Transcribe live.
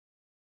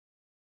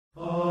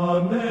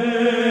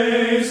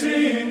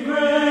Amazing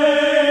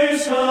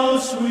grace, how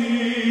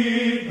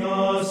sweet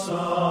the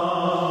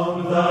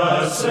sound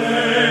that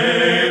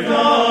saved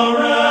a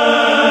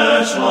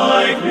wretch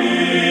like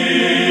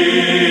me.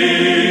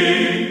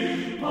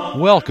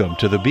 Welcome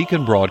to the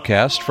Beacon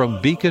broadcast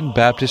from Beacon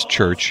Baptist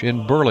Church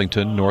in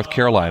Burlington, North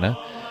Carolina,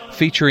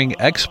 featuring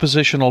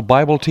expositional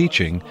Bible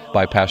teaching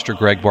by Pastor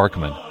Greg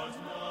Barkman.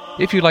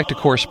 If you'd like to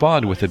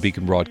correspond with the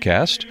Beacon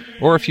broadcast,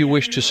 or if you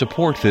wish to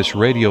support this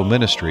radio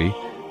ministry,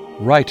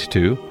 write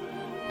to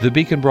the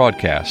Beacon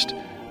Broadcast,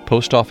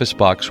 Post Office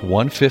Box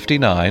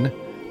 159,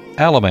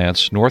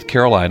 Alamance, North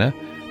Carolina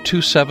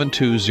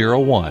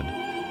 27201,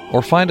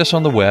 or find us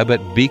on the web at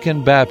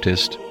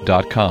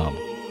beaconbaptist.com.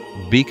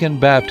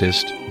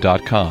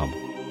 beaconbaptist.com.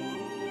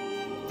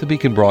 The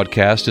Beacon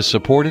broadcast is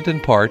supported in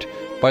part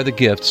by the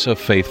gifts of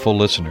faithful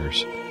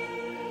listeners.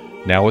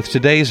 Now with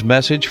today's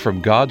message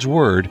from God's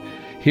Word,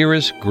 here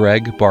is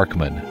Greg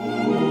Barkman.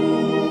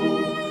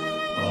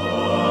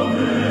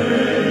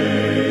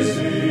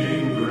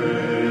 Amazing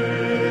grace.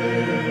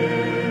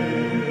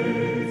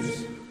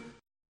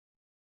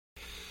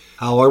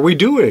 How are we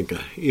doing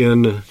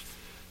in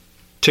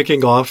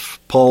ticking off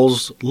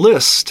Paul's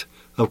list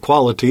of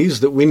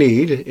qualities that we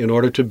need in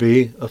order to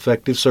be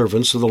effective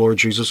servants of the Lord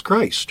Jesus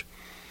Christ?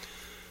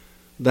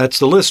 That's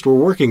the list we're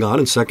working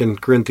on in 2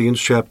 Corinthians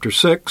chapter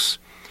 6,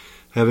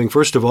 having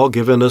first of all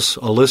given us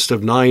a list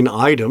of 9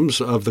 items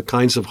of the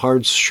kinds of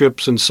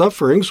hardships and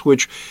sufferings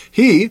which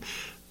he,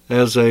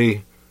 as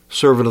a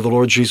servant of the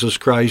Lord Jesus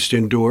Christ,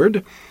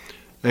 endured,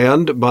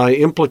 and by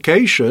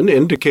implication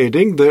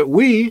indicating that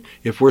we,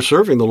 if we're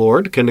serving the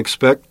Lord, can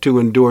expect to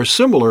endure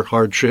similar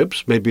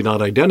hardships, maybe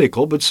not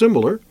identical, but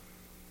similar.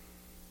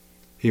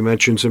 He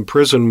mentions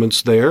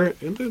imprisonments there,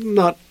 and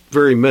not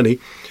very many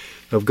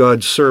of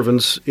God's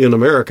servants in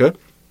America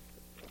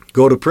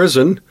go to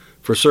prison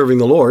for serving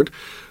the Lord.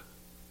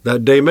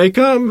 That day may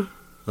come.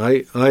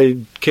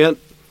 I can't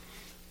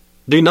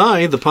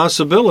deny the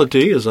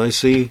possibility as I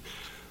see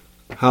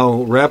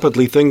how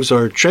rapidly things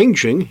are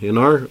changing in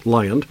our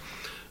land,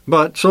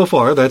 but so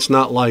far that's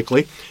not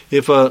likely.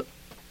 If a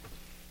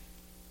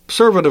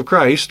servant of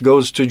Christ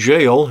goes to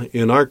jail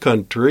in our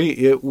country,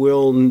 it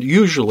will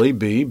usually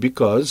be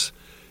because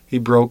he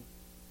broke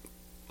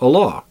a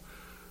law.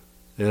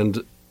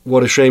 And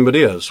what a shame it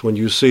is when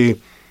you see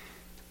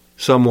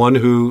someone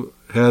who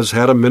has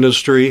had a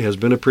ministry, has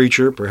been a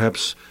preacher,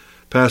 perhaps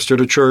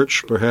pastored a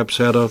church, perhaps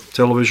had a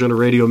television or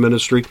radio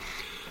ministry,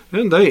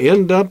 and they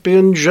end up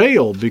in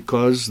jail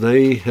because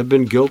they have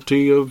been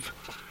guilty of,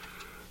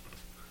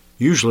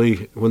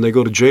 usually when they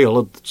go to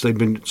jail,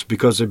 it's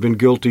because they've been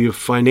guilty of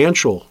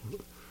financial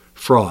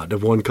fraud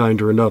of one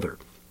kind or another.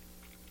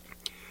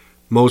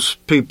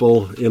 Most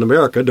people in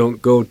America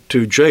don't go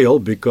to jail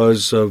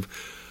because of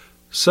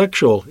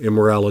sexual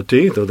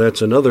immorality, though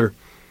that's another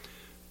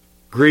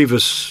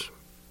grievous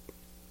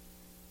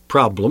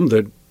problem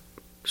that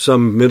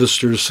some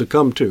ministers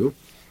succumb to.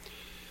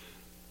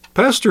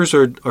 Pastors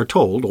are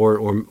told,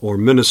 or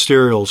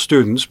ministerial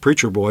students,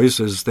 preacher boys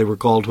as they were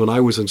called when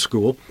I was in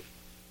school,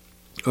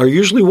 are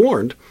usually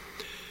warned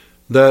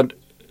that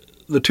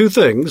the 2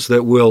 things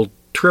that will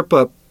trip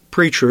up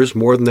preachers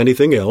more than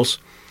anything else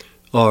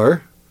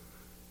are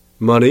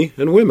money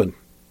and women.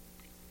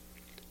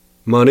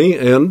 Money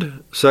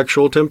and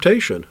sexual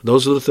temptation.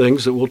 Those are the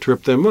things that will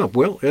trip them up.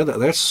 Well, yeah,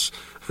 that's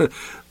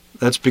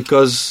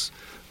because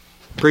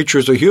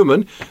preachers are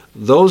human.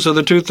 Those are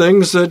the 2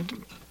 things that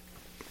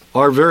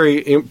are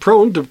very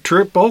prone to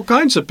trip all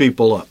kinds of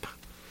people up.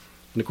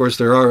 And of course,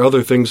 there are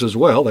other things as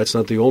well. That's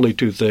not the only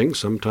 2 things.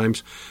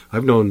 Sometimes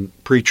I've known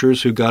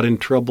preachers who got in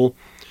trouble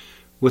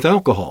with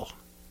alcohol.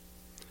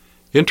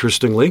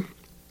 Interestingly,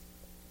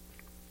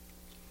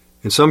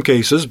 in some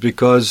cases,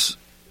 because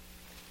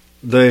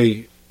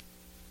they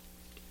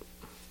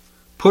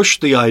push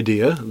the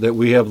idea that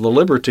we have the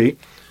liberty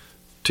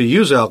to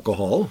use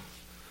alcohol,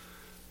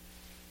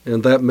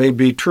 and that may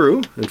be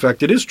true. In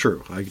fact, it is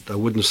true. I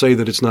wouldn't say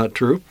that it's not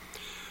true.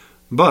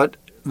 But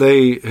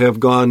they have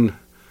gone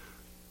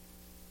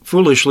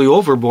foolishly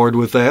overboard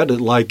with that,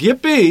 like,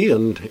 yippee,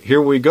 and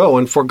here we go,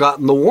 and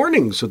forgotten the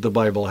warnings that the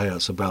Bible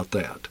has about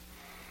that.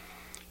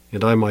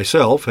 And I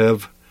myself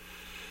have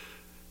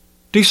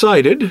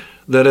decided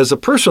that as a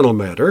personal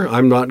matter,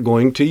 I'm not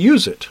going to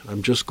use it.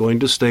 I'm just going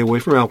to stay away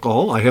from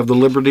alcohol. I have the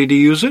liberty to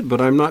use it,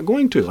 but I'm not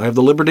going to. I have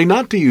the liberty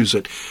not to use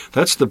it.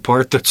 That's the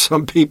part that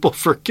some people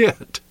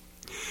forget.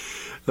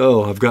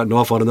 Oh, I've gotten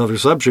off on another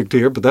subject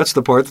here, but that's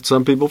the part that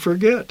some people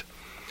forget.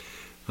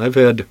 I've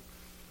had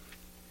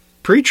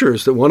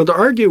preachers that wanted to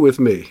argue with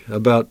me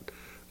about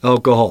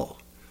alcohol.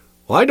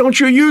 Why don't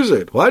you use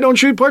it? Why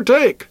don't you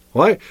partake?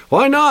 Why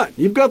not?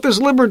 You've got this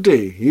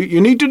liberty. You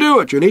need to do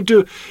it. You need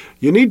to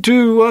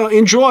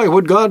enjoy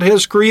what God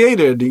has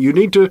created. You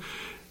need to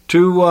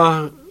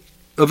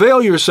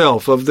avail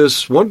yourself of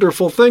this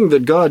wonderful thing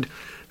that God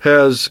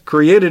has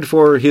created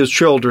for His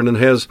children and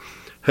has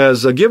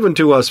given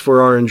to us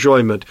for our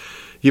enjoyment.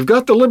 You've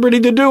got the liberty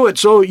to do it,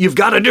 so you've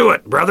got to do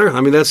it, brother.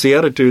 I mean, that's the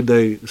attitude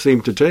they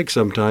seem to take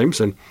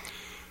sometimes. And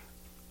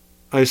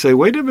I say,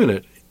 wait a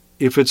minute.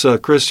 if it's a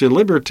Christian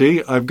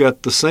liberty, I've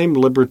got the same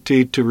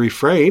liberty to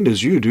refrain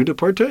as you do to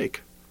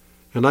partake.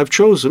 And I've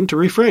chosen to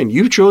refrain.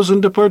 You've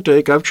chosen to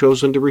partake. I've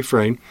chosen to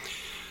refrain.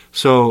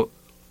 So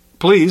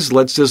please,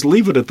 let's just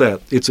leave it at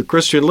that. It's a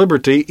Christian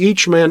liberty.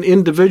 Each man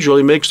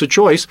individually makes the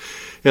choice,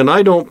 and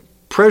I don't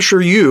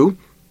pressure you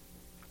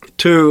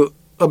to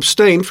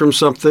abstain from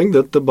something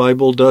that the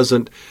Bible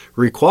doesn't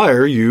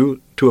require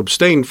you to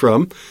abstain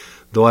from,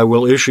 though I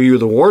will issue you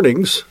the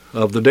warnings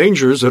of the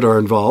dangers that are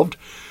involved,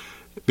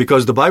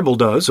 because the Bible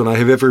does, and I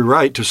have every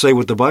right to say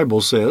what the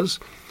Bible says.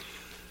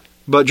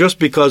 But just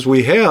because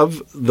we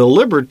have the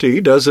liberty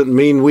doesn't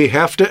mean we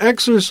have to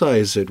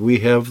exercise it. We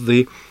have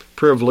the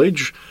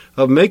privilege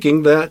of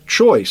making that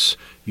choice.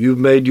 You've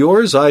made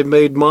yours, I've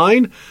made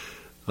mine.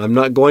 I'm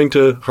not going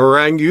to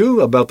harangue you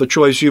about the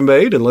choice you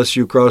made unless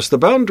you cross the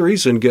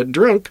boundaries and get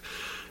drunk.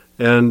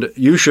 And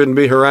you shouldn't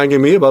be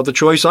haranguing me about the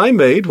choice I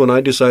made when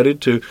I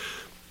decided to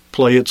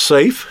play it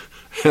safe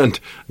and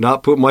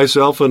not put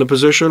myself in a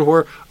position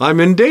where I'm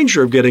in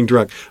danger of getting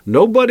drunk.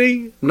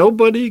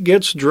 Nobody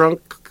gets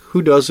drunk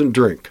who doesn't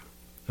drink,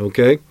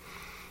 okay?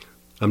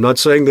 I'm not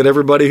saying that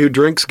everybody who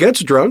drinks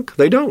gets drunk.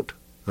 They don't.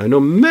 I know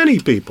many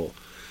people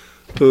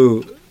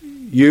who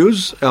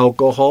use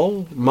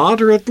alcohol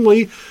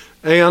moderately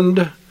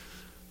and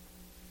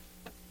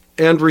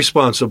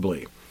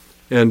responsibly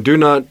and do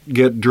not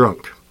get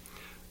drunk.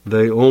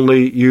 They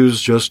only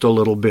use just a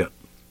little bit,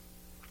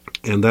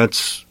 and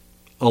that's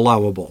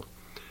allowable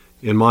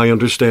in my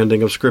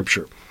understanding of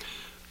Scripture.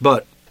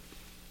 But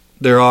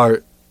there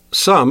are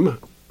some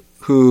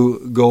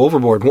who go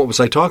overboard. What was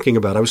I talking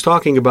about? I was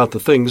talking about the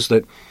things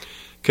that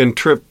can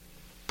trip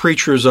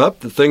preachers up,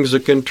 the things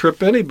that can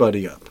trip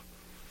anybody up.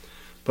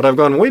 But I've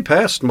gone way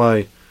past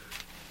my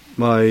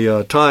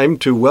time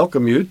to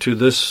welcome you to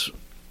this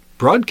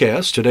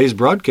broadcast, today's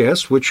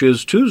broadcast, which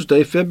is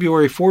Tuesday,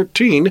 February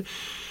 14.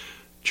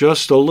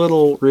 Just a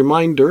little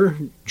reminder,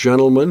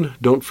 gentlemen,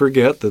 don't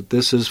forget that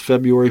this is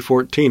February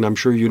 14. I'm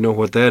sure you know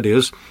what that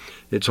is.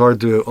 It's hard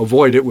to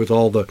avoid it with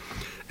all the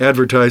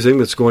advertising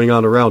that's going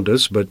on around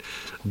us, but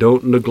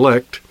don't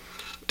neglect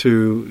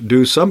to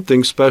do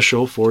something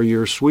special for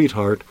your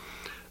sweetheart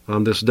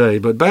on this day.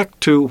 But back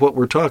to what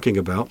we're talking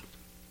about,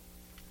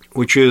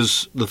 which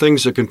is the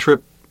things that can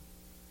trip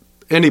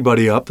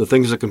anybody up, the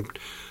things that can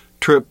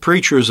trip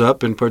preachers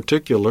up in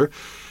particular.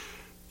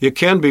 It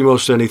can be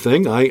most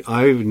anything.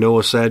 I know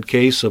a sad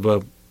case of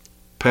a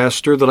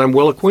pastor that I'm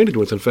well acquainted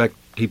with. In fact,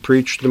 he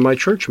preached in my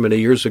church many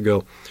years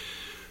ago,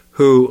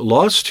 who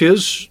lost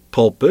his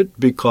pulpit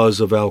because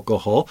of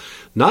alcohol,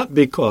 not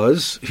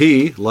because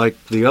he,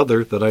 like the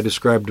other that I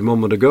described a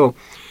moment ago,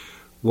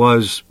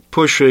 was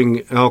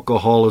pushing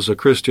alcohol as a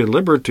Christian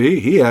liberty.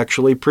 He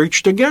actually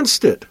preached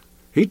against it.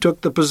 He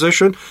took the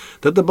position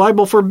that the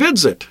Bible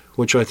forbids it,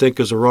 which I think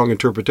is a wrong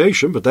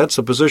interpretation, but that's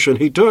the position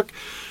he took,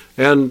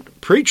 and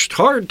preached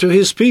hard to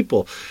his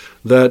people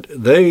that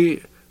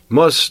they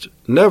must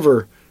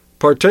never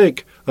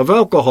partake of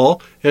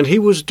alcohol, and he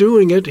was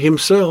doing it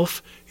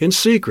himself in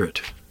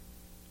secret.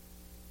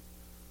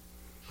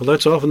 Well,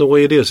 that's often the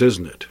way it is,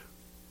 isn't it?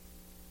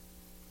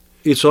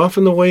 It's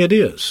often the way it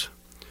is,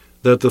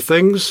 that the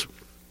things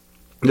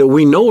that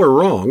we know are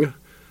wrong,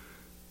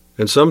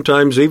 and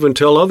sometimes even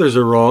tell others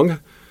are wrong,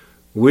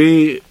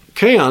 we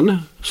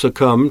can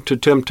succumb to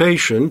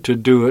temptation to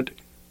do it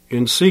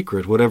in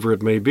secret, whatever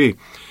it may be.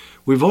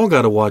 We've all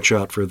got to watch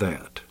out for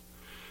that.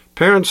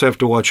 Parents have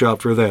to watch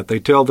out for that. They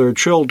tell their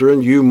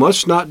children, you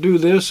must not do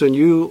this and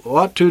you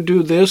ought to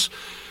do this.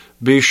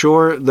 Be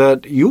sure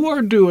that you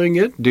are doing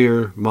it,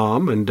 dear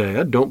mom and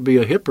dad. Don't be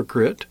a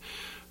hypocrite.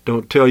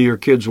 Don't tell your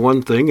kids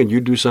one thing and you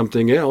do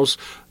something else.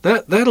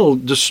 That'll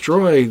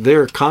destroy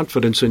their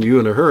confidence in you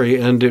in a hurry,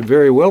 and it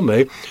very well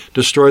may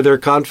destroy their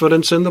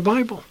confidence in the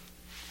Bible.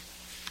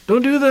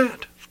 Don't do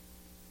that.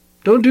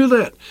 Don't do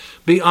that.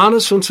 Be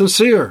honest and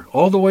sincere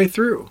all the way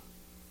through.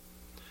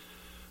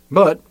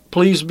 But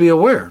please be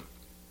aware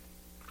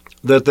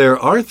that there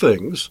are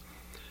things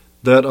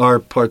that are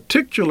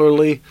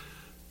particularly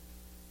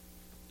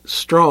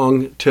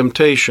strong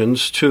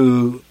temptations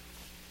to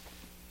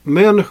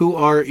men who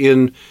are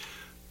in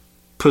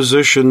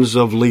positions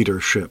of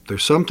leadership.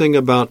 There's something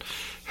about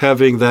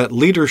having that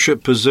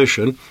leadership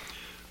position,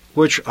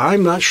 which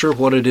I'm not sure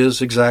what it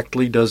is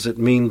exactly. Does it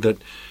mean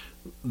that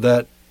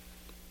that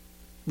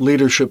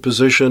leadership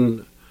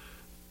position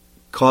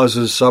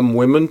causes some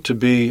women to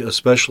be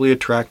especially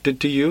attracted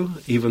to you,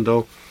 even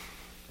though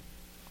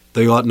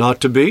they ought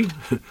not to be,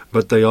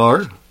 but they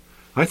are?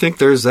 I think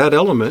there's that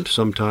element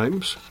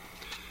sometimes.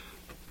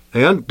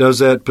 And does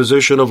that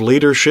position of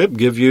leadership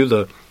give you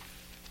the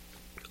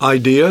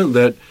idea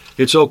that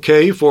it's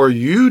okay for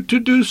you to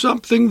do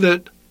something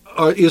that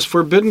is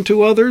forbidden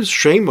to others?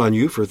 Shame on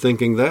you for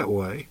thinking that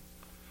way.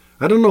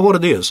 I don't know what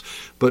it is,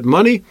 but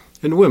money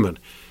and women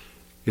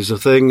is a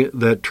thing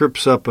that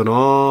trips up an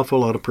awful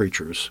lot of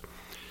preachers.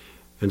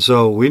 And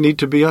so we need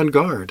to be on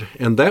guard.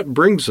 And that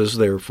brings us,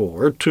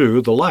 therefore,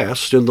 to the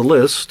last in the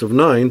list of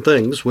 9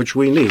 things which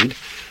we need.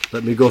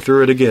 Let me go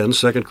through it again.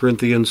 2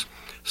 Corinthians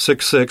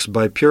 6:6,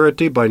 by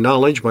purity, by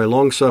knowledge, by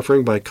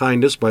long-suffering, by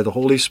kindness, by the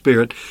Holy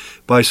Spirit,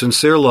 by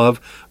sincere love,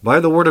 by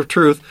the word of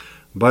truth,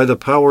 by the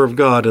power of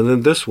God, and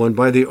then this one,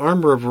 by the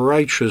armor of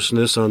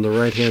righteousness on the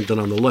right hand and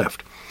on the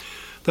left.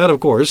 That, of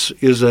course,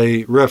 is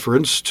a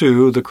reference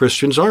to the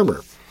Christian's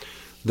armor.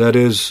 That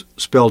is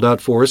spelled out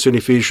for us in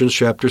Ephesians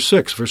chapter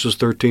 6, verses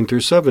 13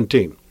 through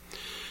 17.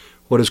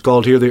 What is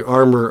called here the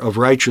armor of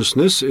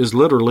righteousness is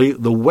literally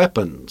the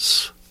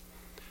weapons.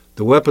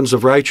 The weapons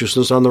of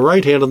righteousness on the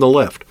right hand and the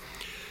left.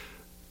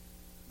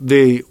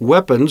 The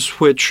weapons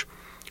which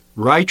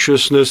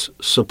righteousness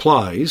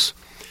supplies,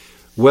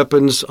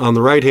 weapons on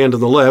the right hand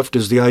and the left,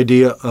 is the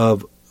idea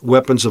of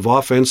weapons of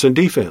offense and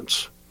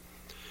defense.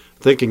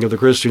 Thinking of the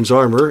Christian's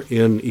armor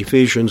in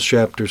Ephesians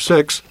chapter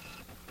 6,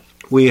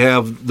 we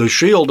have the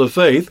shield of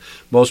faith.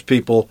 Most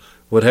people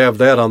would have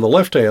that on the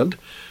left hand.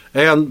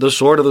 And the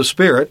sword of the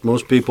Spirit.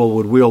 Most people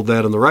would wield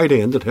that in the right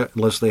hand,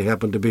 unless they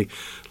happen to be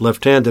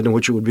left-handed, in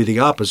which it would be the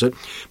opposite.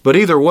 But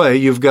either way,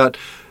 you've got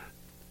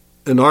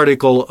an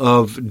article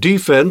of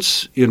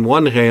defense in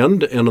one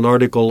hand and an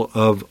article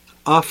of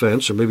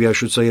offense, or maybe I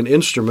should say an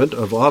instrument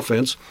of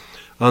offense,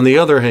 on the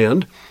other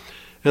hand.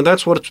 And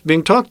that's what's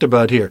being talked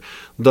about here.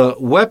 The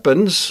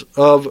weapons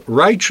of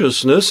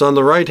righteousness on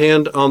the right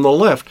hand, on the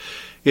left.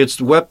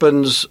 It's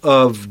weapons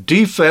of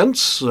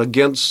defense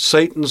against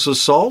Satan's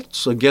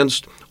assaults,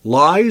 against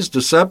lies,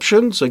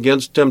 deceptions,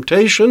 against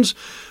temptations,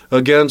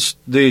 against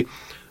the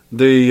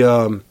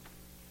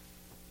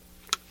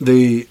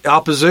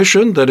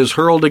opposition that is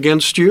hurled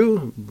against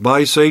you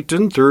by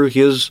Satan through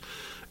his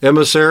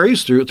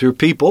emissaries, through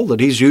people that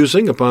he's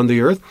using upon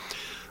the earth.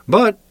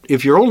 But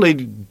if you're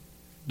only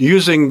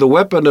using the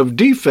weapon of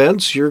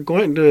defense, you're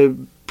going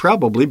to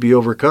probably be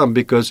overcome,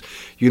 because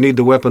you need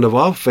the weapon of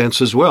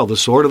offense as well, the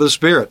sword of the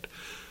Spirit,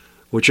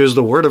 which is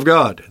the Word of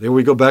God. There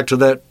we go back to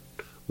that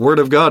Word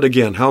of God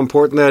again, how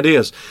important that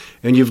is.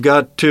 And you've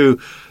got to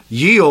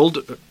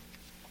wield,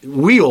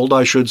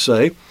 I should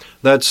say,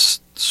 that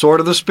sword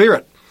of the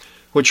Spirit,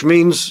 which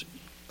means,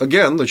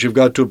 again, that you've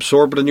got to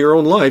absorb it in your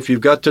own life. You've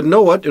got to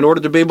know it in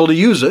order to be able to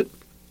use it.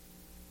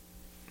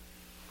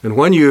 And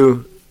when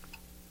you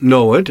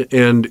know it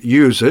and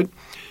use it,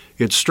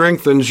 it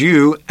strengthens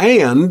you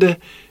and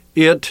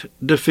it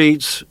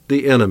defeats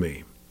the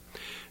enemy.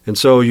 And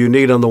so you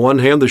need, on the one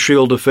hand, the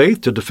shield of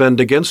faith to defend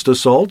against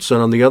assaults, and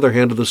on the other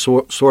hand, the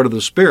sword of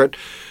the Spirit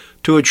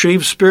to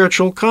achieve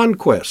spiritual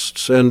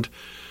conquests. And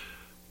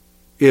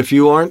if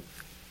you aren't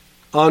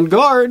on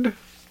guard,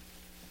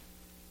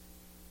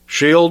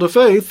 shield of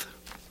faith,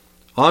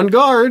 on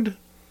guard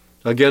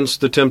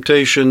against the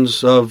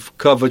temptations of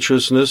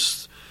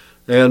covetousness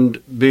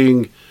and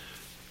being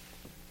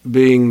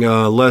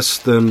less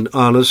than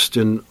honest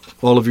in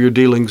all of your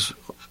dealings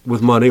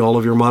with money, all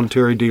of your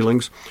monetary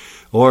dealings,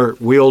 or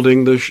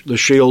wielding the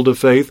shield of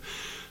faith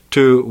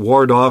to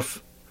ward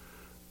off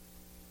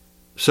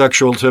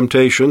sexual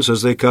temptations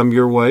as they come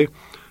your way,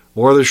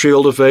 or the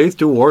shield of faith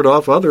to ward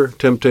off other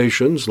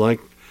temptations like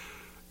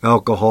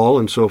alcohol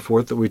and so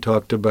forth that we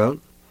talked about.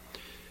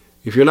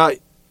 If you're not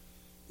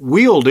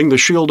wielding the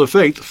shield of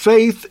faith,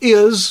 faith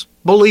is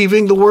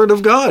believing the Word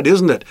of God,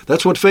 isn't it?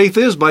 That's what faith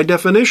is by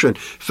definition.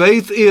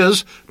 Faith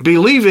is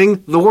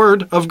believing the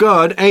Word of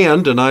God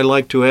and I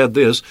like to add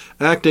this,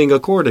 acting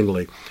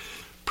accordingly.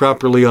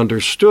 Properly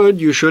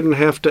understood, you shouldn't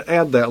have to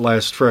add that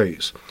last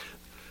phrase.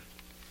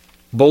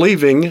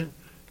 Believing,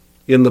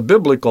 in the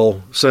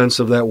biblical sense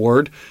of that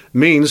word,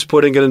 means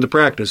putting it into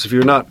practice. If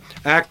you're not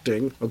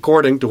acting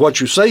according to what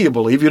you say you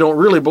believe, you don't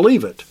really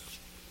believe it.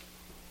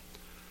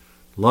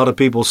 A lot of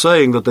people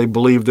saying that they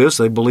believe this,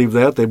 they believe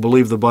that, they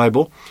believe the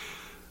Bible,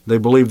 they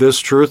believe this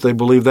truth, they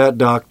believe that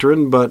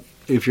doctrine, but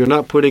if you're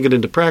not putting it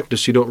into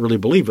practice, you don't really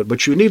believe it.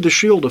 But you need the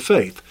shield of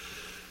faith.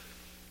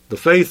 The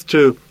faith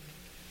to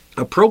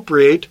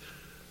appropriate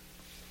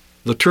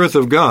the truth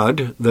of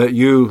God that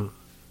you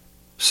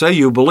say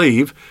you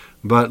believe,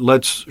 but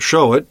let's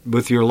show it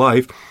with your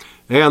life,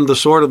 and the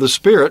sword of the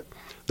Spirit,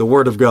 the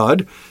Word of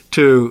God,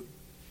 to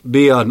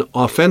be an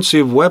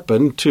offensive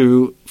weapon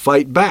to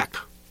fight back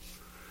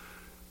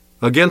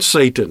against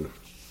Satan,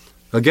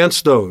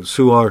 against those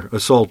who are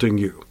assaulting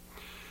you.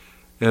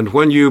 And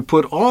when you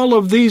put all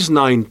of these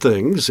 9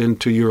 things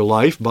into your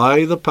life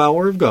by the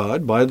power of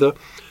God, by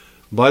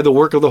the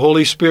work of the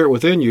Holy Spirit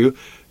within you,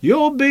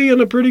 you'll be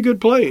in a pretty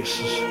good place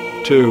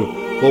to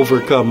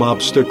overcome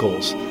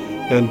obstacles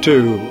and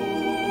to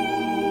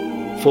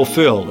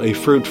fulfill a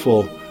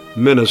fruitful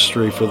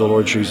ministry for the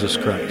Lord Jesus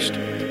Christ.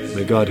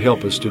 May God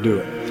help us to do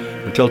it.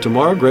 Until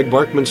tomorrow, Greg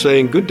Barkman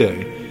saying good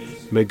day.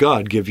 May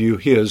God give you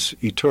His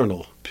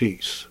eternal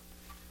peace.